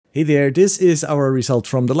Hey there, this is our result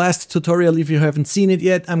from the last tutorial. If you haven't seen it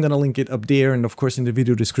yet, I'm gonna link it up there and of course in the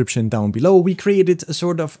video description down below. We created a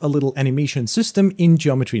sort of a little animation system in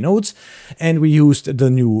Geometry Nodes, and we used the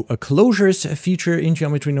new closures feature in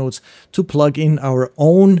Geometry Nodes to plug in our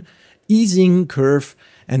own easing curve,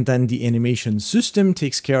 and then the animation system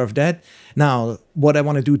takes care of that. Now, what I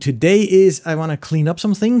want to do today is I want to clean up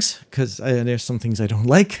some things, because there's some things I don't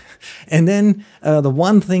like. And then the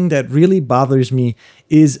one thing that really bothers me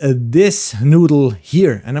is this noodle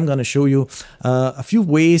here. And I'm going to show you a few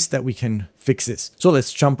ways that we can fix this. So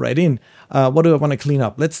let's jump right in. What do I want to clean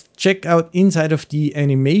up? Let's check out inside of the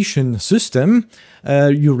animation system.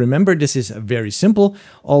 You remember this is very simple.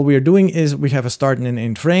 All we're doing is we have a start and an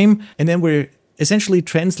end frame, and then we're essentially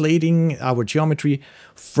translating our geometry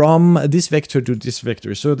from this vector to this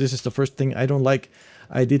vector. So this is the first thing I don't like.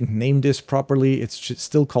 I didn't name this properly. It's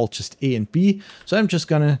still called just A and B. So I'm just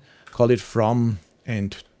gonna call it from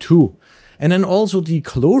and to. And then also the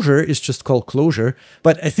closure is just called closure,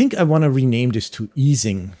 but I think I want to rename this to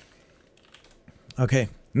easing. Okay.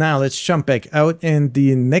 Now let's jump back out, and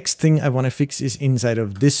the next thing I want to fix is inside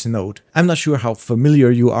of this node. I'm not sure how familiar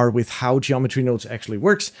you are with how Geometry Nodes actually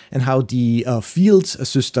works and how the fields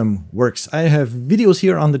system works. I have videos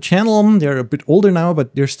here on the channel. They're a bit older now,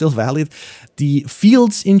 but they're still valid. The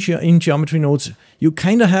fields in Geometry Nodes, you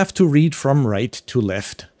kind of have to read from right to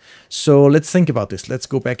left. So let's think about this. Let's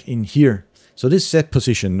go back in here. So this set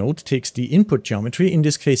position node takes the input geometry. In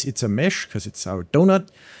this case, it's a mesh because it's our donut,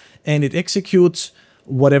 and it executes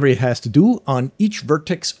whatever it has to do on each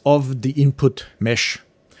vertex of the input mesh.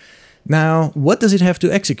 Now, what does it have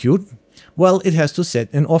to execute? Well, it has to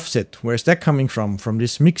set an offset. Where's that coming from? From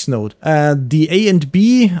this mix node. The A and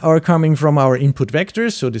B are coming from our input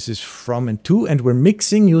vectors, so this is from and to, and we're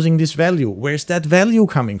mixing using this value. Where's that value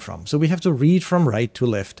coming from? So we have to read from right to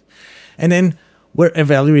left. And then we're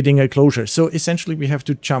evaluating a closure. So essentially we have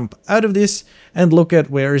to jump out of this and look at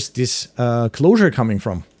where is this closure coming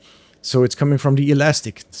from. So it's coming from the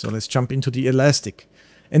elastic. So let's jump into the elastic.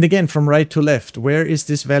 And again, from right to left, where is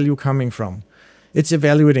this value coming from? It's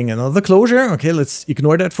evaluating another closure. Okay, let's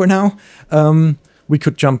ignore that for now. We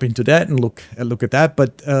could jump into that and look at that,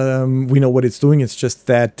 but we know what it's doing. It's just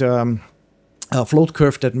that float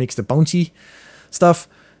curve that makes the bouncy stuff.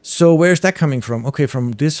 So where's that coming from? Okay,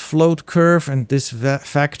 from this float curve, and this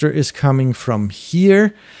factor is coming from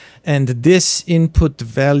here. And this input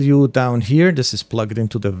value down here, this is plugged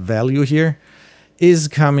into the value here, is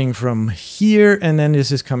coming from here, and then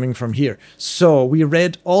this is coming from here. So we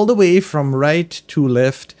read all the way from right to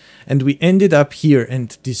left, and we ended up here.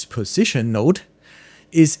 And this position node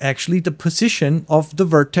is actually the position of the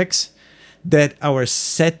vertex that our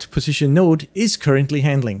set position node is currently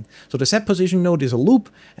handling. So the set position node is a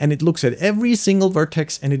loop, and it looks at every single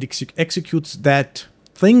vertex, and it executes that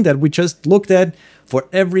thing that we just looked at for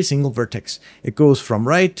every single vertex. It goes from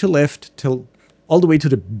right to left till all the way to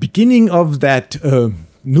the beginning of that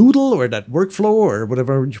noodle or that workflow or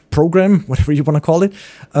whatever program, whatever you want to call it.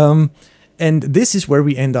 And this is where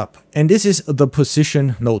we end up. And this is the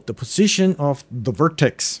position node, the position of the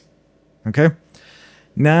vertex. Okay.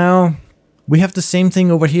 Now we have the same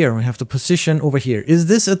thing over here. We have the position over here. Is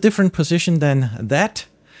this a different position than that?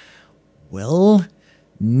 Well,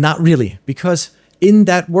 not really, because in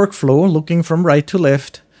that workflow, looking from right to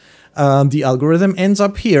left, the algorithm ends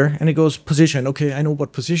up here and it goes position. Okay, I know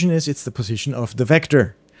what position is. It's the position of the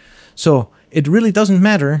vector. So it really doesn't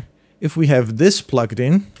matter if we have this plugged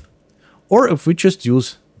in or if we just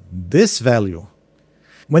use this value.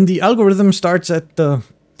 When the algorithm starts at the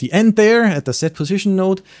end there, at the set position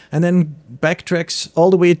node, and then backtracks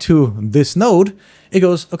all the way to this node, it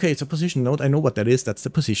goes, okay, it's a position node. I know what that is. That's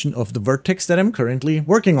the position of the vertex that I'm currently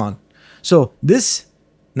working on. So this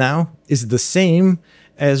now is the same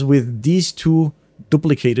as with these two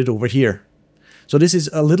duplicated over here. So this is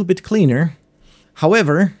a little bit cleaner.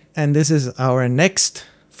 However, and this is our next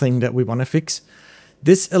thing that we want to fix,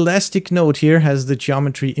 this elastic node here has the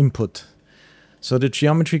geometry input. So the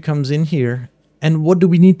geometry comes in here. And what do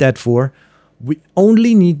we need that for? We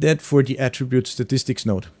only need that for the attribute statistics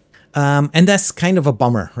node. And that's kind of a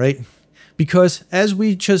bummer, right? Because as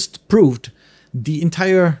we just proved, the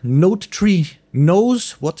entire node tree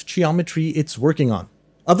knows what geometry it's working on.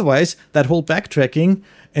 Otherwise, that whole backtracking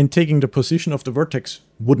and taking the position of the vertex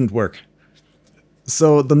wouldn't work.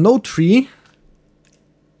 So the node tree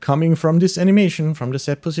coming from this animation, from the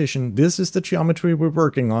set position, this is the geometry we're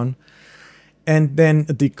working on. And then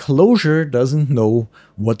the closure doesn't know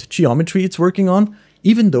what geometry it's working on,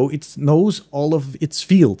 even though it knows all of its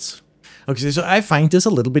fields. Okay, so I find this a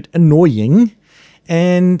little bit annoying.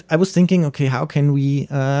 And I was thinking, okay, how can we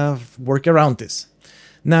work around this?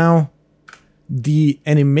 Now, the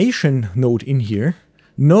animation node in here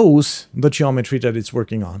knows the geometry that it's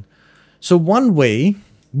working on. So one way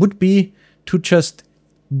would be to just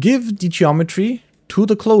give the geometry to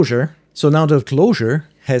the closure. So now the closure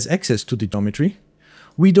has access to the geometry.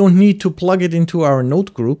 We don't need to plug it into our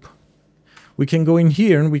node group. We can go in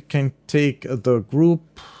here and we can take the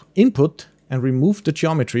group input and remove the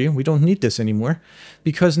geometry. We don't need this anymore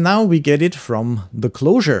because now we get it from the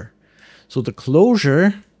closure. So the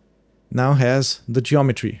closure now has the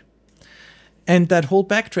geometry. And that whole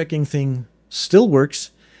backtracking thing still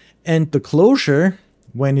works. And the closure,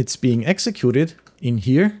 when it's being executed in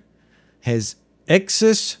here, has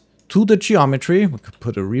access to the geometry. We could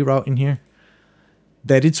put a reroute in here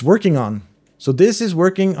that it's working on. So this is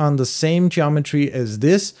working on the same geometry as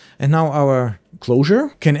this. And now our closure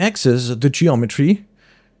can access the geometry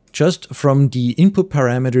just from the input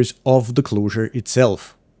parameters of the closure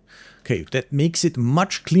itself. Okay, that makes it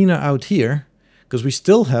much cleaner out here because we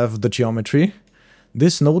still have the geometry.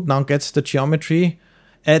 This node now gets the geometry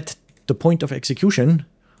at the point of execution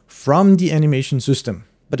from the animation system.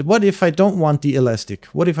 But what if I don't want the elastic?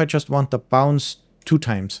 What if I just want the bounce 2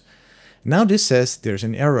 times? Now this says there's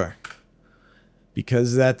an error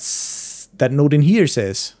because that node in here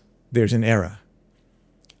says there's an error.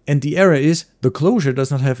 And the error is the closure does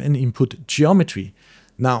not have an input geometry.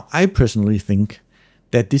 Now, I personally think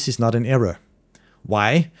that this is not an error.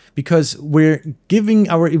 Why? Because we're giving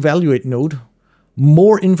our evaluate node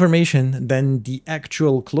more information than the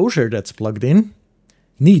actual closure that's plugged in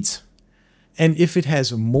needs. And if it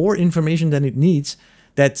has more information than it needs,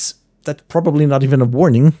 that's probably not even a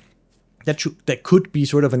warning. That could be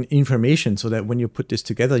sort of an information so that when you put this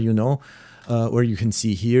together, you know, or you can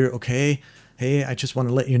see here, okay, hey, I just want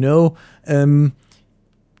to let you know,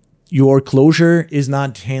 your closure is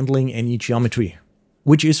not handling any geometry,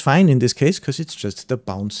 which is fine in this case because it's just the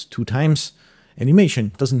bounce 2 times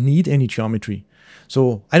animation. Doesn't need any geometry.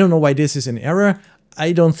 So I don't know why this is an error.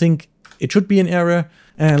 I don't think it should be an error.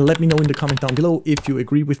 And let me know in the comment down below if you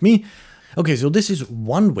agree with me. Okay, so this is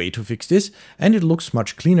one way to fix this, and it looks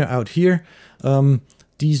much cleaner out here.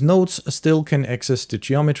 These nodes still can access the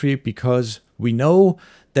geometry because we know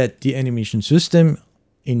that the animation system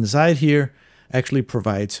inside here actually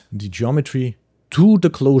provides the geometry to the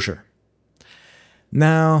closure.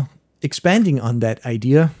 Now, expanding on that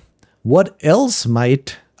idea, what else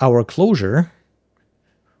might our closure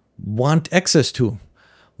want access to?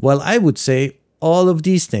 Well, I would say all of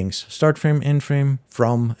these things: start frame, end frame,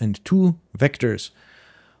 from, and to vectors.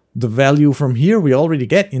 The value from here we already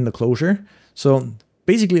get in the closure. So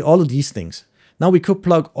basically all of these things. Now we could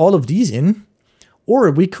plug all of these in, or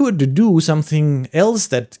we could do something else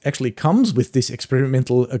that actually comes with this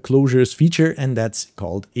experimental closures feature, and that's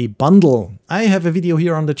called a bundle. I have a video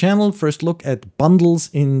here on the channel, first look at bundles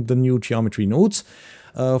in the new geometry nodes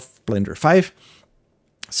of Blender 5.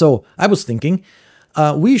 So I was thinking,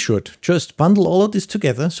 we should just bundle all of this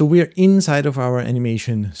together so we're inside of our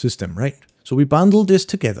animation system, right? So we bundle this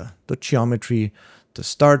together, the geometry, the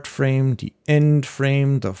start frame, the end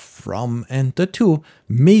frame, the from, and the to.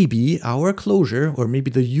 Maybe our closure, or maybe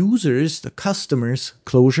the user's, the customer's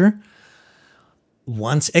closure,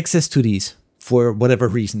 wants access to these for whatever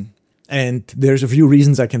reason. And there's a few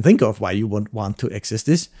reasons I can think of why you would want to access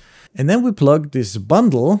this. And then we plug this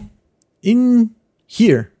bundle in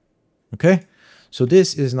here, okay? So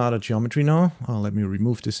this is not a geometry now. Let me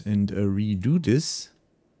remove this and redo this.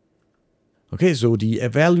 Okay, so the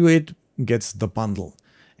evaluate gets the bundle.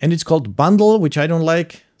 And it's called bundle, which I don't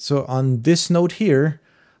like. So on this node here,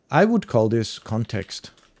 I would call this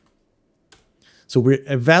context. So we're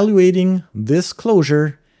evaluating this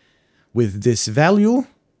closure with this value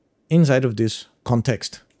inside of this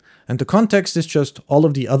context. And the context is just all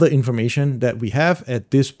of the other information that we have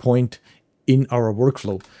at this point in our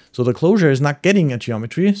workflow. So the closure is not getting a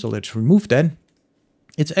geometry, so let's remove that.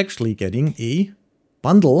 It's actually getting a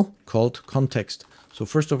bundle called context. So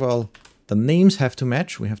first of all, the names have to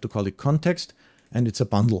match. We have to call it context, and it's a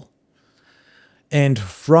bundle. And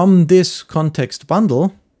from this context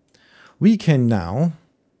bundle, we can now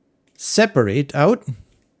separate out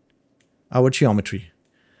our geometry.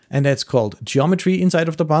 And that's called geometry inside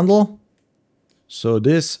of the bundle. So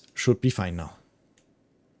this should be fine now.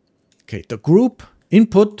 Okay, the group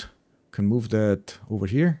input, can move that over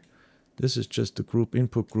here. This is just the group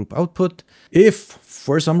input, group output. If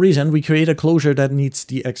for some reason we create a closure that needs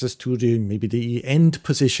the access to maybe the end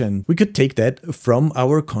position, we could take that from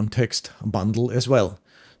our context bundle as well.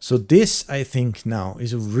 So this, I think, now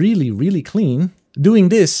is really, really clean. Doing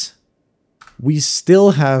this, we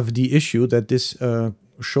still have the issue that this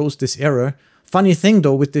shows this error. Funny thing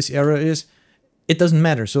though with this error is it doesn't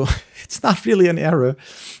matter. So it's not really an error.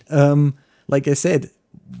 Like I said,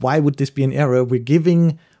 why would this be an error? We're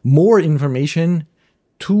giving more information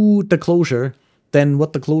to the closure than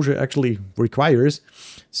what the closure actually requires.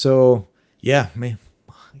 So yeah,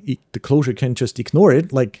 the closure can just ignore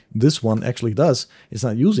it, like this one actually does. It's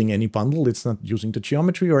not using any bundle, it's not using the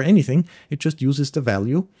geometry or anything, it just uses the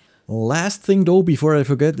value. Last thing though, before I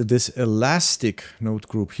forget, this elastic node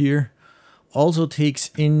group here also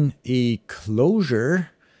takes in a closure,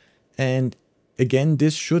 and again,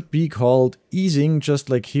 this should be called easing, just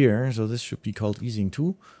like here. So this should be called easing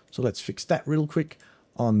too. So let's fix that real quick.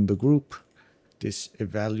 On the group, this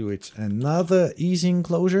evaluates another easing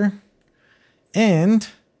closure, and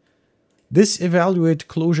this evaluate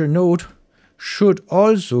closure node should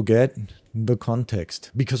also get the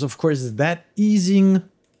context, because of course that easing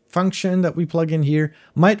function that we plug in here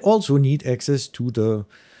might also need access to the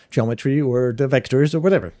geometry or the vectors or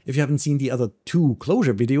whatever. If you haven't seen the other two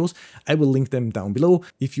closure videos, I will link them down below.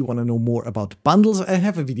 If you want to know more about bundles, I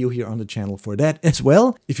have a video here on the channel for that as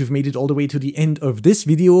well. If you've made it all the way to the end of this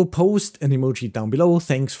video, post an emoji down below.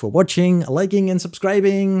 Thanks for watching, liking and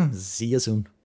subscribing. See you soon.